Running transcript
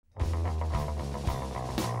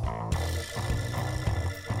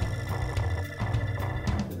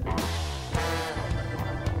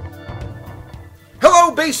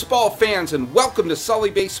baseball fans, and welcome to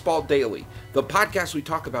Sully Baseball Daily, the podcast we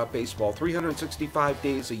talk about baseball 365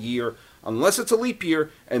 days a year, unless it's a leap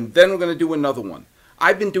year, and then we're going to do another one.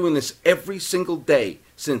 I've been doing this every single day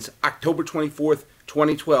since October 24th,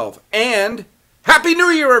 2012, and Happy New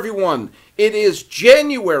Year, everyone! It is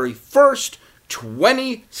January 1st,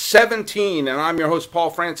 2017, and I'm your host,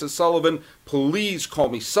 Paul Francis Sullivan. Please call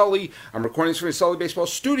me Sully. I'm recording this from the Sully Baseball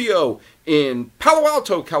Studio in Palo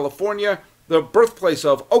Alto, California, the birthplace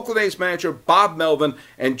of Oakland A's manager Bob Melvin,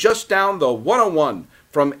 and just down the 101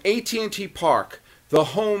 from AT&T Park, the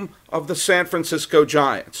home of the San Francisco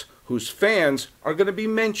Giants, whose fans are going to be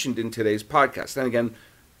mentioned in today's podcast. And again,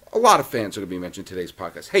 a lot of fans are going to be mentioned in today's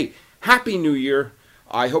podcast. Hey, Happy New Year.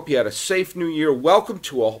 I hope you had a safe New Year. Welcome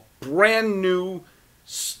to a brand new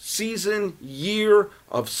season, year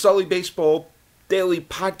of Sully Baseball Daily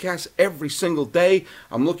podcast every single day.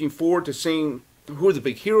 I'm looking forward to seeing who the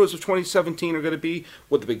big heroes of 2017 are going to be,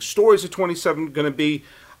 what the big stories of 2017 are going to be.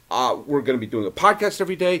 We're going to be doing a podcast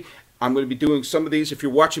every day. I'm going to be doing some of these. If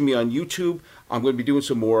you're watching me on YouTube, I'm going to be doing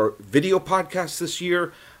some more video podcasts this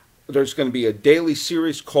year. There's going to be a daily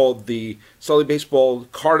series called the Sully Baseball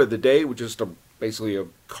Card of the Day, which is basically a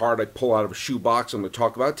card I pull out of a shoebox I'm going to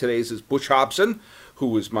talk about. Today's is Butch Hobson, who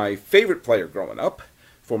was my favorite player growing up,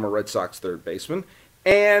 former Red Sox third baseman.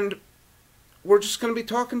 And we're just going to be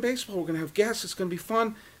talking baseball. We're going to have guests. It's going to be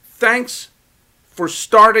fun. Thanks for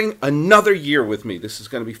starting another year with me. This is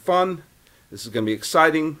going to be fun. This is going to be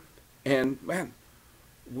exciting. And, man,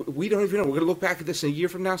 we don't even know. We're going to look back at this a year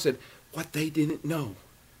from now and say, what they didn't know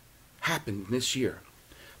happened this year.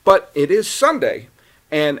 But it is Sunday,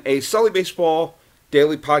 and a Sully Baseball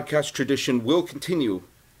Daily Podcast tradition will continue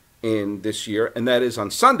in this year, and that is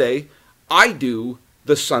on Sunday, I do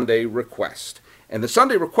the Sunday Request. And the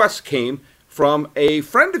Sunday Request came from a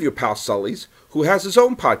friend of your pal Sully's who has his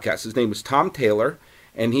own podcast. His name is Tom Taylor,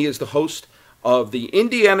 and he is the host of the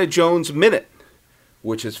Indiana Jones Minute,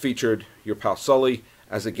 which has featured your pal Sully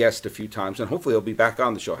as a guest a few times, and hopefully he'll be back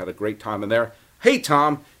on the show. Had a great time in there. Hey,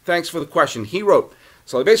 Tom, thanks for the question. He wrote,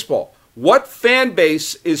 Sully Baseball, what fan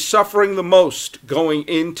base is suffering the most going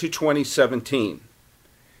into 2017?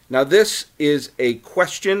 Now, this is a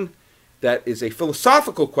question that is a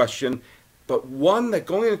philosophical question, but one that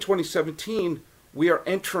going into 2017, we are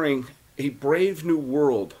entering a brave new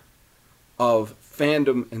world of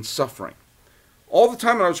fandom and suffering. All the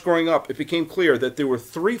time when I was growing up, it became clear that there were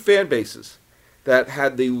three fan bases that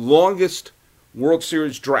had the longest World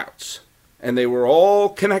Series droughts, and they were all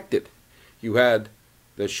connected. You had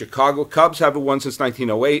the Chicago Cubs haven't won since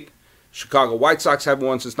 1908, Chicago White Sox haven't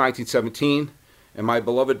won since 1917, and my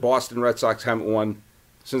beloved Boston Red Sox haven't won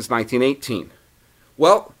since 1918.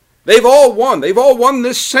 Well, they've all won. They've all won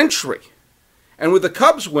this century. And with the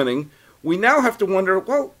Cubs winning, we now have to wonder,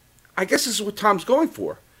 well, I guess this is what Tom's going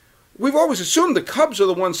for. We've always assumed the Cubs are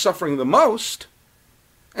the ones suffering the most.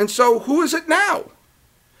 And so who is it now?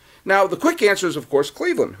 Now, the quick answer is, of course,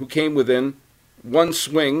 Cleveland, who came within one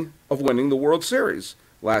swing of winning the World Series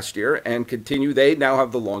last year and continue. They now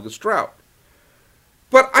have the longest drought.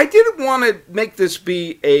 But I didn't want to make this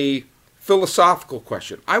be a philosophical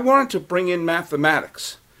question. I wanted to bring in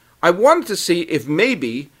mathematics. I wanted to see if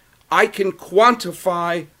maybe I can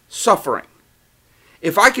quantify suffering.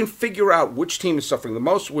 If I can figure out which team is suffering the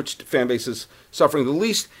most, which fan base is suffering the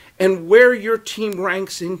least, and where your team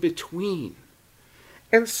ranks in between.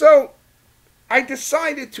 And so I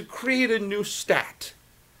decided to create a new stat,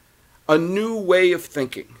 a new way of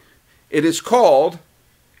thinking. It is called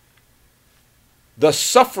the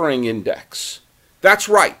Suffering Index. That's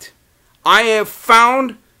right. I have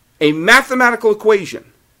found a mathematical equation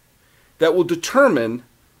that will determine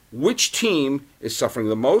which team is suffering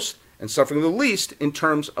the most and suffering the least in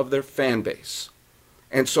terms of their fan base.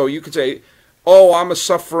 And so you could say, oh, I'm a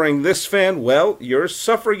suffering this fan. Well, your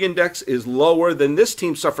suffering index is lower than this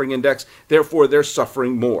team's suffering index, therefore they're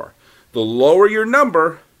suffering more. The lower your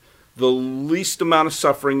number, the least amount of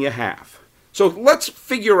suffering you have. So let's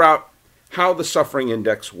figure out how the suffering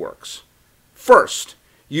index works. First,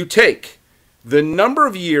 you take the number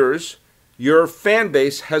of years your fan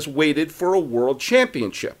base has waited for a world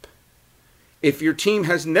championship. If your team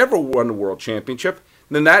has never won a world championship,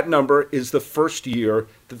 then that number is the first year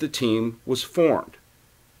that the team was formed.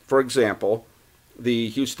 For example, the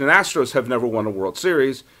Houston Astros have never won a World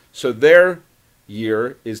Series, so their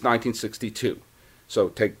year is 1962. So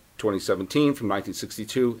take 2017 from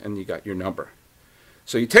 1962, and you got your number.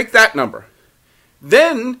 So you take that number.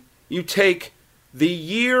 Then you take the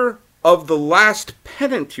year of the last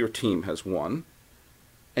pennant your team has won,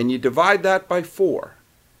 and you divide that by 4.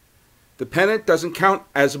 The pennant doesn't count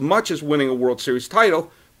as much as winning a World Series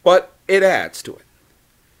title, but it adds to it.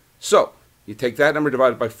 So you take that number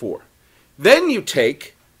divided by 4. Then you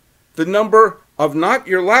take the number of not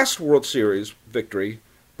your last World Series victory,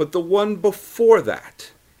 but the one before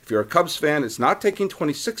that. If you're a Cubs fan, it's not taking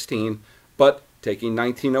 2016, but taking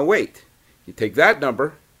 1908. You take that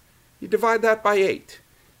number, you divide that by 8.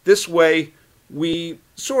 This way, we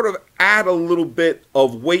sort of add a little bit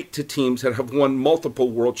of weight to teams that have won multiple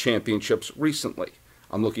world championships recently.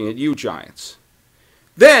 I'm looking at you, Giants.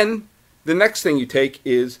 Then, the next thing you take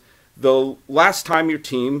is the last time your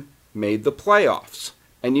team made the playoffs,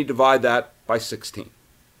 and you divide that by 16.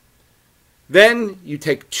 Then you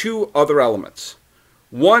take 2 other elements.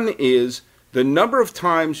 One is the number of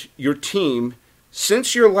times your team,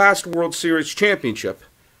 since your last World Series championship,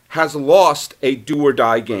 has lost a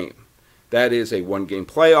do-or-die game. That is a 1-game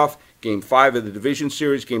playoff, Game 5 of the Division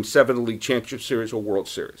Series, Game 7 of the League Championship Series, or World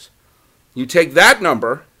Series. You take that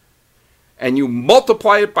number and you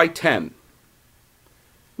multiply it by 10.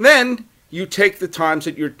 Then you take the times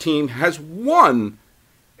that your team has won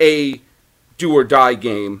a do-or-die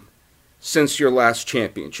game since your last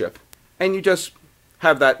championship, and you just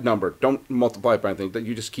have that number. Don't multiply it by anything,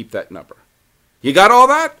 you just keep that number. You got all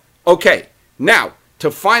that? Okay, now, to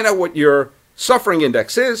find out what your suffering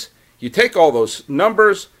index is, you take all those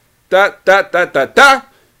numbers, and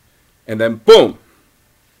then boom.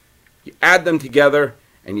 You add them together,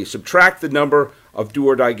 and you subtract the number of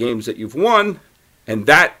do-or-die games that you've won, and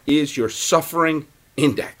that is your suffering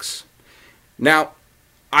index. Now,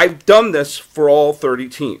 I've done this for all 30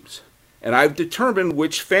 teams, and I've determined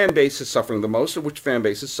which fan base is suffering the most and which fan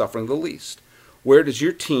base is suffering the least. Where does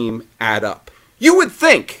your team add up? You would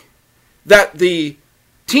think that the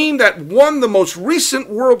team that won the most recent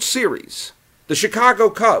World Series, the Chicago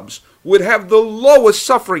Cubs, would have the lowest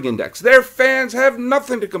suffering index. Their fans have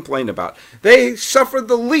nothing to complain about. They suffered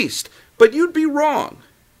the least, but you'd be wrong.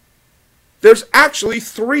 There's actually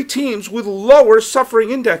 3 teams with lower suffering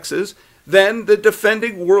indexes than the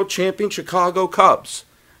defending world champion Chicago Cubs.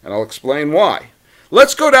 And I'll explain why.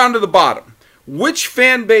 Let's go down to the bottom. Which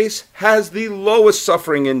fan base has the lowest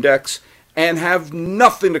suffering index and have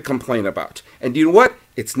nothing to complain about? And you know what?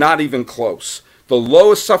 It's not even close. The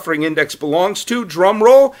lowest suffering index belongs to, drum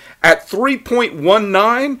roll, at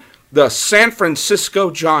 3.19, the San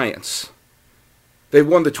Francisco Giants. They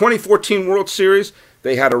won the 2014 World Series.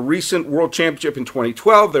 They had a recent World Championship in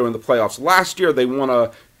 2012. They were in the playoffs last year. They won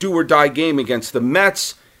a do-or-die game against the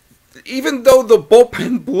Mets. Even though the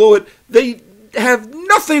bullpen blew it, they have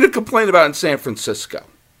nothing to complain about in San Francisco.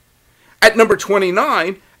 At number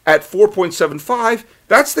 29, at 4.75,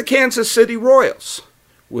 that's the Kansas City Royals.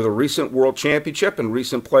 With a recent World Championship and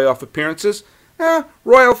recent playoff appearances,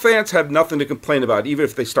 Royal fans have nothing to complain about, even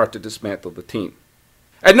if they start to dismantle the team.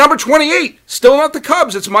 At number 28, still not the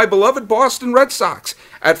Cubs, it's my beloved Boston Red Sox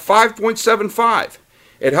at 5.75.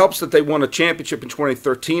 It helps that they won a championship in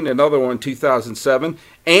 2013, another one in 2007,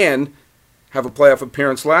 and have a playoff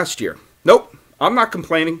appearance last year. Nope, I'm not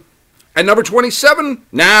complaining. At number 27,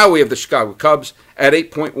 now we have the Chicago Cubs at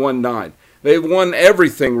 8.19. They've won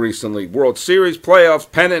everything recently. World Series,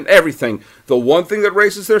 playoffs, pennant, everything. The one thing that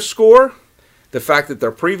raises their score, the fact that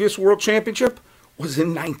their previous world championship was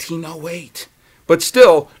in 1908. But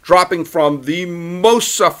still, dropping from the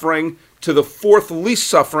most suffering to the 4th least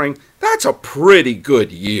suffering, that's a pretty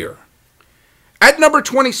good year. At number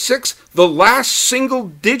 26, the last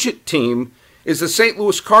single-digit team is the St.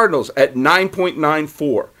 Louis Cardinals at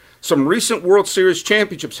 9.94. Some recent World Series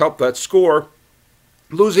championships helped that score.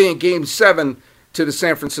 Losing in Game 7 to the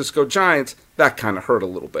San Francisco Giants, that kind of hurt a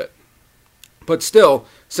little bit. But still,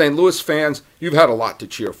 St. Louis fans, you've had a lot to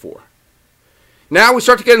cheer for. Now we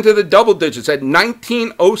start to get into the double digits at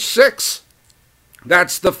 1906.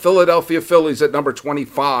 That's the Philadelphia Phillies at number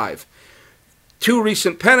 25. 2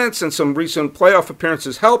 recent pennants and some recent playoff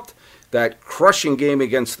appearances helped. That crushing game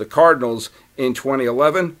against the Cardinals in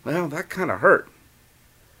 2011, well, that kind of hurt.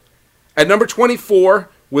 At number 24,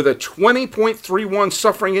 with a 20.31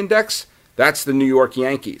 suffering index, that's the New York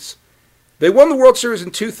Yankees. They won the World Series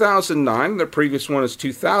in 2009. Their previous one is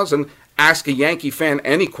 2000. Ask a Yankee fan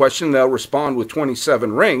any question, they'll respond with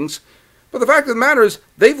 27 rings. But the fact of the matter is,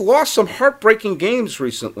 they've lost some heartbreaking games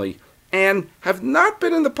recently and have not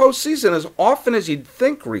been in the postseason as often as you'd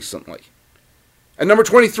think recently. At number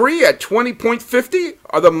 23, at 20.50,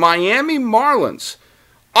 are the Miami Marlins.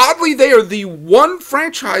 Oddly, they are the one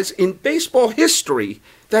franchise in baseball history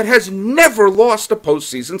that has never lost a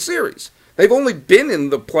postseason series. They've only been in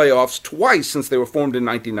the playoffs twice since they were formed in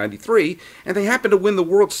 1993, and they happen to win the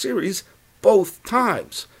World Series both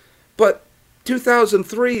times. But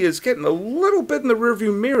 2003 is getting a little bit in the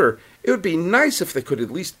rearview mirror. It would be nice if they could at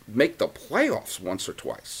least make the playoffs once or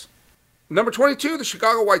twice. Number 22, the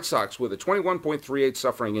Chicago White Sox with a 21.38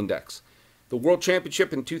 suffering index. The World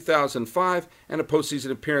Championship in 2005 and a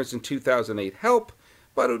postseason appearance in 2008 help,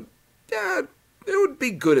 but it would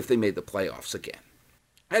be good if they made the playoffs again.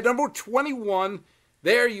 At number 21,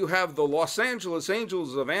 there you have the Los Angeles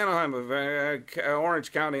Angels of Anaheim, of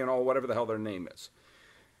Orange County, and all whatever the hell their name is.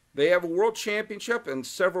 They have a World Championship and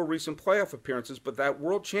several recent playoff appearances, but that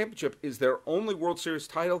World Championship is their only World Series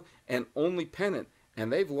title and only pennant,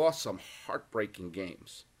 and they've lost some heartbreaking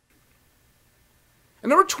games. And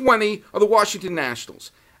number 20 are the Washington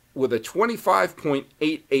Nationals with a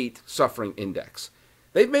 25.88 suffering index.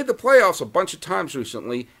 They've made the playoffs a bunch of times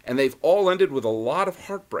recently, and they've all ended with a lot of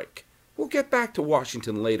heartbreak. We'll get back to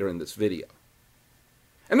Washington later in this video.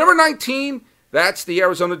 And number 19, that's the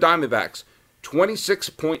Arizona Diamondbacks,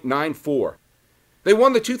 26.94. They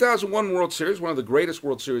won the 2001 World Series, one of the greatest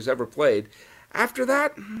World Series ever played. After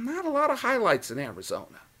that, not a lot of highlights in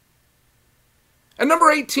Arizona. And number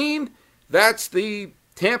 18, that's the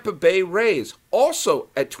Tampa Bay Rays, also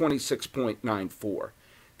at 26.94.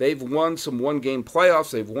 They've won some one-game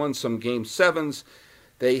playoffs. They've won some Game 7s.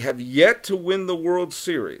 They have yet to win the World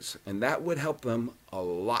Series, and that would help them a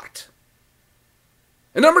lot.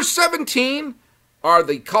 And number 17 are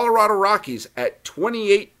the Colorado Rockies at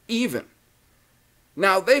 28 even.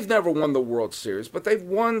 Now, they've never won the World Series, but they've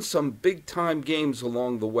won some big-time games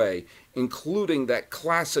along the way, including that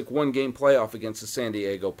classic one-game playoff against the San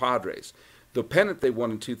Diego Padres. The pennant they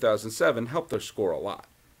won in 2007 helped their score a lot.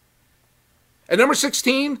 At number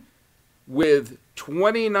 16, with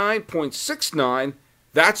 29.69,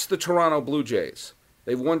 that's the Toronto Blue Jays.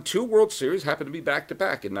 They've won 2 World Series, happened to be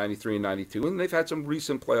back-to-back in 93 and 92, and they've had some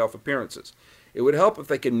recent playoff appearances. It would help if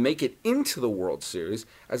they could make it into the World Series,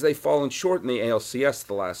 as they've fallen short in the ALCS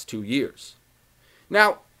the last 2 years.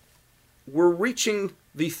 Now, we're reaching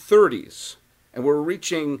the 30s, and we're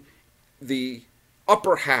reaching the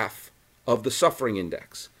upper half of the suffering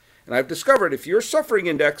index. And I've discovered if your suffering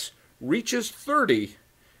index reaches 30,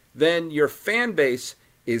 then your fan base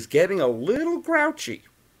is getting a little grouchy.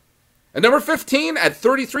 At number 15, at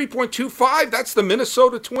 33.25, that's the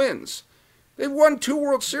Minnesota Twins. They've won 2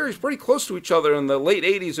 World Series pretty close to each other in the late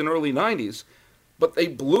 80s and early 90s, but they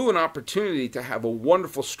blew an opportunity to have a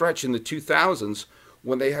wonderful stretch in the 2000s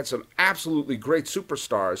when they had some absolutely great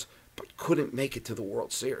superstars, but couldn't make it to the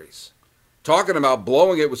World Series. Talking about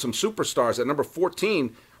blowing it with some superstars, at number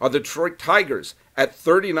 14 are the Detroit Tigers at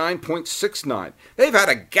 39.69. They've had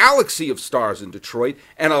a galaxy of stars in Detroit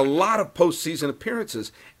and a lot of postseason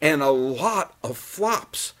appearances and a lot of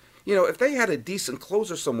flops. You know, if they had a decent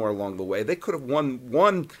closer somewhere along the way, they could have won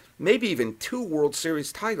one, maybe even 2 World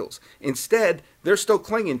Series titles. Instead, they're still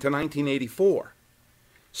clinging to 1984.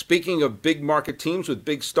 Speaking of big market teams with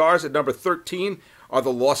big stars, at number 13 are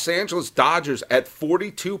the Los Angeles Dodgers at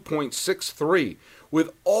 42.63.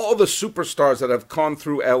 With all the superstars that have come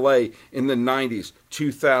through LA in the 90s,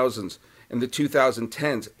 2000s, and the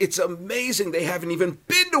 2010s. It's amazing they haven't even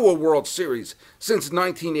been to a World Series since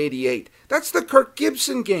 1988. That's the Kirk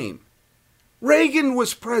Gibson game. Reagan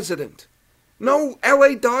was president. No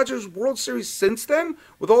LA Dodgers World Series since then,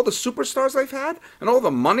 with all the superstars they've had and all the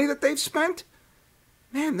money that they've spent?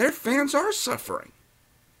 Man, their fans are suffering.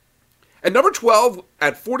 At number 12,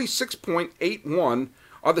 at 46.81,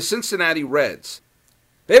 are the Cincinnati Reds.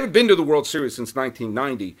 They haven't been to the World Series since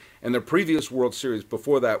 1990, and their previous World Series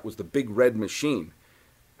before that was the Big Red Machine.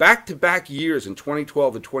 Back-to-back years in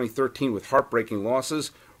 2012 and 2013 with heartbreaking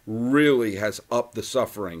losses really has upped the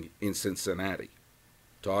suffering in Cincinnati.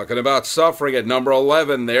 Talking about suffering, at number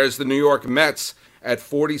 11, there's the New York Mets at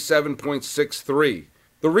 47.63.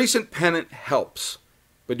 The recent pennant helps,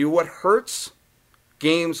 but you know what hurts?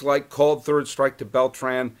 Games like called third strike to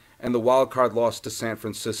Beltran and the wild card loss to San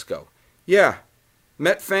Francisco. Yeah,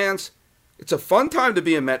 Met fans, it's a fun time to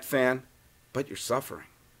be a Met fan, but you're suffering.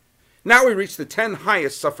 Now we reach the 10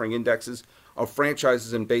 highest suffering indexes of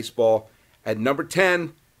franchises in baseball. At number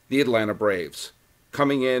 10, the Atlanta Braves,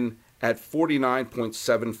 coming in at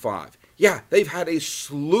 49.75. Yeah, they've had a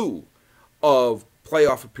slew of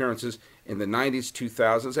playoff appearances in the 90s,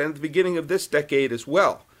 2000s, and at the beginning of this decade as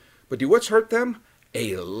well. But do what's hurt them?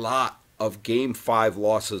 A lot of Game 5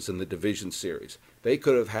 losses in the division series. They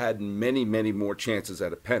could have had many, many more chances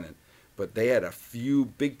at a pennant, but they had a few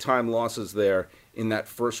big-time losses there in that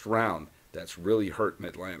first round that's really hurting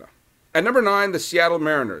Atlanta. At number 9, the Seattle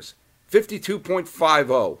Mariners,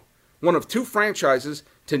 52.50, one of 2 franchises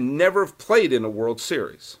to never have played in a World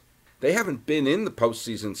Series. They haven't been in the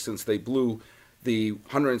postseason since they blew the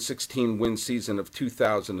 116-win season of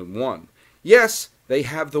 2001. Yes, they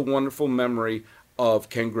have the wonderful memory of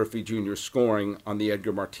Ken Griffey Jr. scoring on the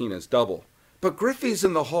Edgar Martinez double, But Griffey's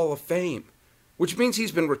in the Hall of Fame, which means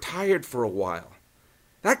he's been retired for a while.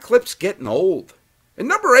 That clip's getting old. And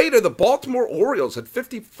number 8 are the Baltimore Orioles at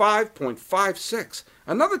 55.56,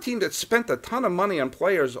 another team that spent a ton of money on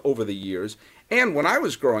players over the years, and when I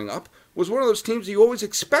was growing up, was one of those teams you always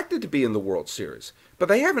expected to be in the World Series. But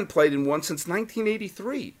they haven't played in one since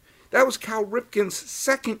 1983. That was Cal Ripken's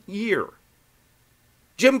second year.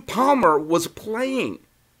 Jim Palmer was playing.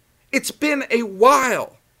 It's been a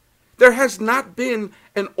while. There has not been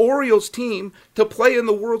an Orioles team to play in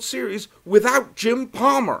the World Series without Jim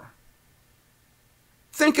Palmer.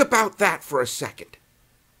 Think about that for a second.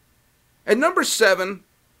 At number 7,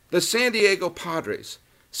 the San Diego Padres,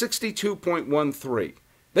 62.13.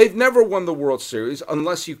 They've never won the World Series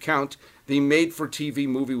unless you count the made-for-TV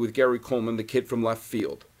movie with Gary Coleman, The Kid from Left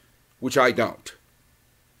Field, which I don't.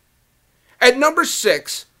 At number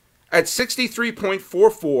 6, at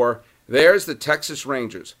 63.44, there's the Texas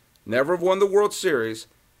Rangers. Never have won the World Series,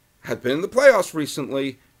 have been in the playoffs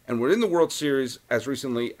recently, and were in the World Series as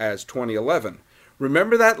recently as 2011.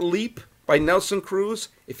 Remember that leap by Nelson Cruz?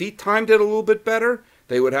 If he timed it a little bit better,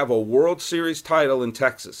 they would have a World Series title in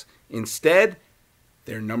Texas. Instead,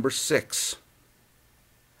 they're number 6.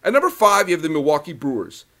 At number 5, you have the Milwaukee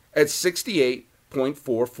Brewers at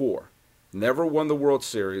 68.44. Never won the World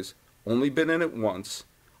Series, only been in it once,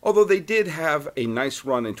 although they did have a nice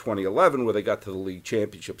run in 2011 where they got to the League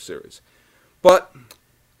Championship Series. But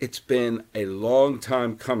it's been a long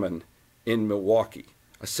time coming in Milwaukee,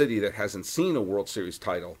 a city that hasn't seen a World Series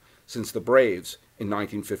title since the Braves in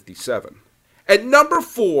 1957. At number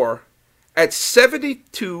 4, at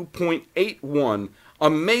 72.81,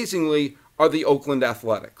 amazingly, are the Oakland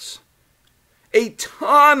Athletics. A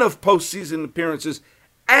ton of postseason appearances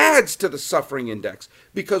adds to the suffering index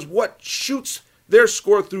because what shoots their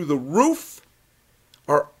score through the roof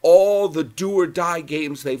are all the do-or-die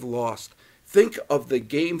games they've lost. Think of the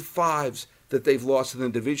Game 5s that they've lost in the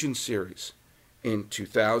division series in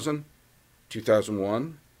 2000,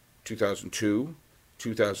 2001, 2002,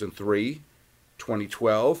 2003,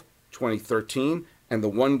 2012, 2013, and the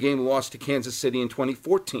one-game loss to Kansas City in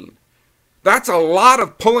 2014. That's a lot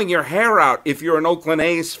of pulling your hair out if you're an Oakland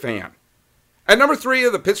A's fan. At number 3 are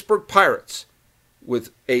the Pittsburgh Pirates with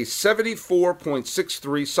a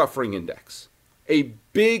 74.63 suffering index. A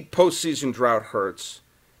big postseason drought hurts.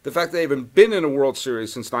 The fact they haven't been in a World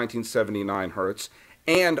Series since 1979 hurts.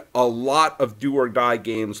 And a lot of do-or-die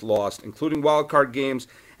games lost, including wildcard games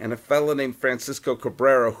and a fellow named Francisco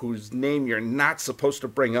Cabrera, whose name you're not supposed to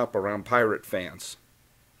bring up around Pirate fans.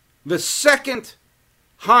 The second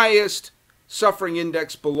highest suffering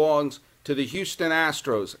index belongs to the Houston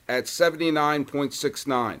Astros at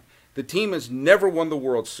 79.69. The team has never won the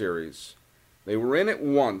World Series. They were in it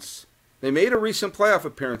once. They made a recent playoff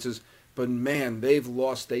appearances, but man, they've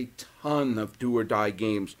lost a ton of do-or-die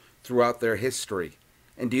games throughout their history.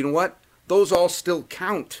 And do you know what? Those all still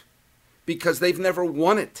count because they've never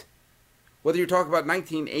won it. Whether you're talking about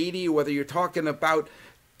 1980, whether you're talking about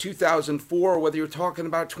 2004, whether you're talking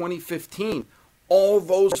about 2015, all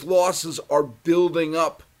those losses are building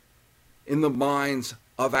up in the minds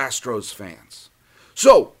of Astros fans.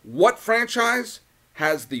 So, what franchise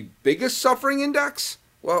has the biggest suffering index?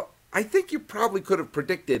 Well, I think you probably could have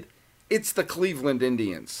predicted it's the Cleveland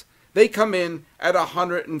Indians. They come in at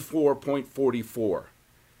 104.44.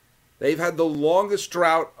 They've had the longest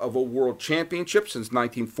drought of a world championship since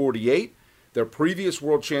 1948. Their previous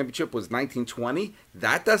world championship was 1920.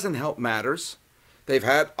 That doesn't help matters. They've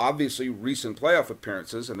had, obviously, recent playoff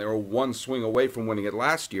appearances, and they were one swing away from winning it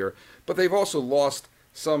last year, but they've also lost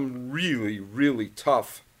some really, really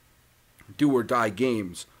tough do-or-die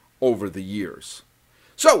games over the years.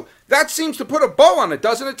 So, that seems to put a bow on it,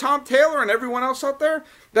 doesn't it, Tom Taylor and everyone else out there?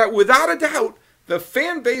 That without a doubt, the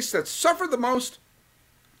fan base that suffered the most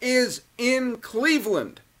is in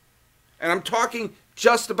Cleveland. And I'm talking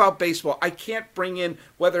just about baseball. I can't bring in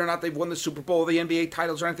whether or not they've won the Super Bowl or the NBA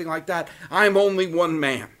titles or anything like that. I'm only one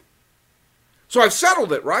man. So I've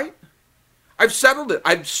settled it, right? I've settled it.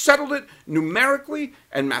 I've settled it numerically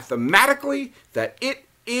and mathematically that it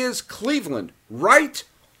is Cleveland, right?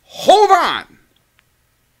 Hold on.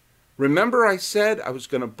 Remember I said I was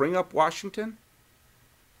going to bring up Washington?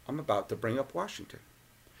 I'm about to bring up Washington.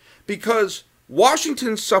 Because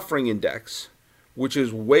Washington's suffering index, which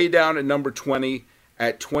is way down at number 20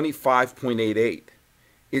 at 25.88,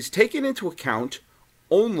 is taking into account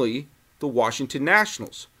only the Washington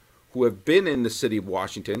Nationals, who have been in the city of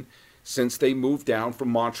Washington since they moved down from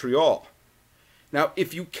Montreal. Now,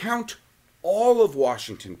 if you count all of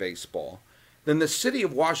Washington baseball, then the city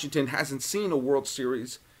of Washington hasn't seen a World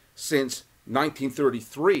Series since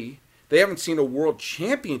 1933. They haven't seen a World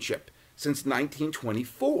Championship since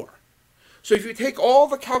 1924. So if you take all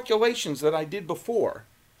the calculations that I did before,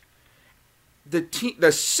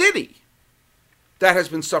 the city that has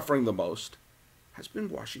been suffering the most has been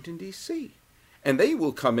Washington, D.C. And they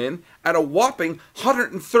will come in at a whopping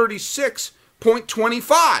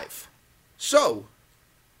 136.25. So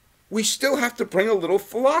we still have to bring a little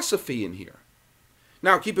philosophy in here.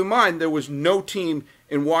 Now, keep in mind, there was no team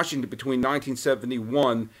in Washington between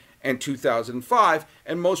 1971 and 2005,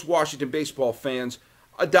 and most Washington baseball fans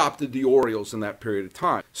adopted the Orioles in that period of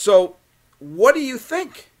time. So, what do you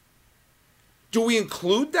think? Do we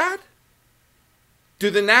include that?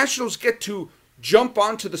 Do the Nationals get to jump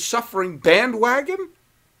onto the suffering bandwagon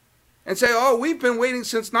and say, oh, we've been waiting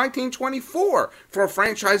since 1924 for a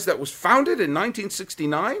franchise that was founded in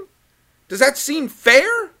 1969? Does that seem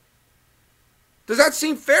fair? Does that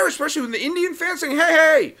seem fair, especially when the Indian fans saying,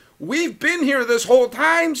 hey, we've been here this whole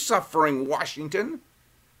time suffering, Washington?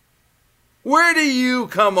 Where do you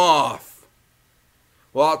come off?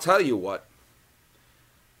 Well, I'll tell you what.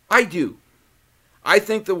 I do. I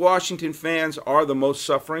think the Washington fans are the most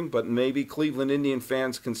suffering, but maybe Cleveland Indian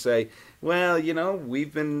fans can say, well,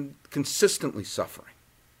 we've been consistently suffering.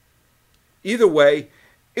 Either way,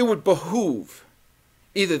 it would behoove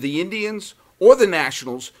either the Indians or the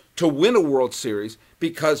Nationals to win a World Series,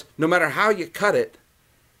 because no matter how you cut it,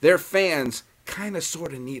 their fans kind of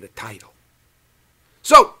sort of need a title.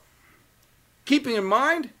 So, keeping in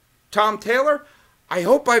mind, Tom Taylor, I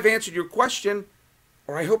hope I've answered your question,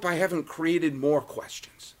 or I hope I haven't created more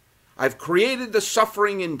questions. I've created the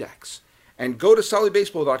suffering index, and go to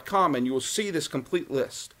sullybaseball.com and you will see this complete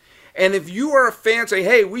list. And if you are a fan, say,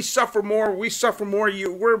 hey, we suffer more,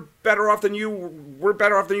 we're better off than you,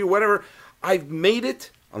 whatever. I've made it,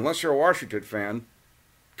 unless you're a Washington fan,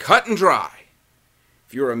 cut and dry.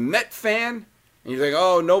 If you're a Met fan, and you think,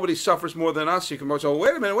 oh, nobody suffers more than us, you can say, oh,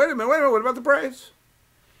 wait a minute, what about the Braves?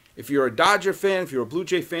 If you're a Dodger fan, if you're a Blue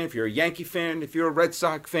Jay fan, if you're a Yankee fan, if you're a Red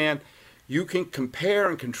Sox fan, you can compare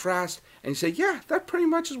and contrast and say, yeah, that pretty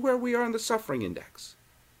much is where we are in the suffering index.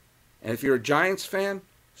 And if you're a Giants fan,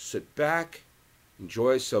 sit back,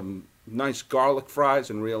 enjoy some nice garlic fries,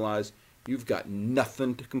 and realize you've got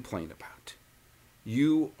nothing to complain about.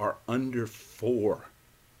 You are under 4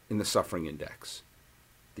 in the suffering index.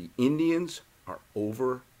 The Indians are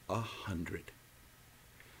over 100.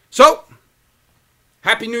 So,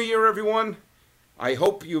 Happy New Year, everyone. I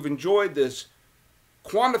hope you've enjoyed this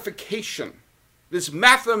quantification, this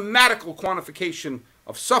mathematical quantification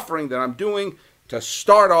of suffering that I'm doing to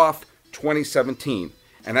start off 2017.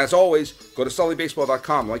 And as always, go to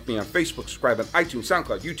sullybaseball.com, like me on Facebook, subscribe on iTunes,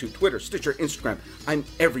 SoundCloud, YouTube, Twitter, Stitcher, Instagram. I'm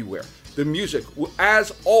everywhere. The music,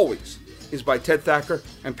 as always, is by Ted Thacker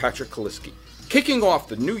and Patrick Kaliski. Kicking off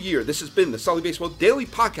the new year, this has been the Sully Baseball Daily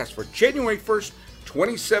Podcast for January 1st,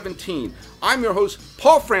 2017. I'm your host,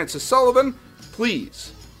 Paul Francis Sullivan.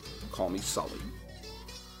 Please call me Sully.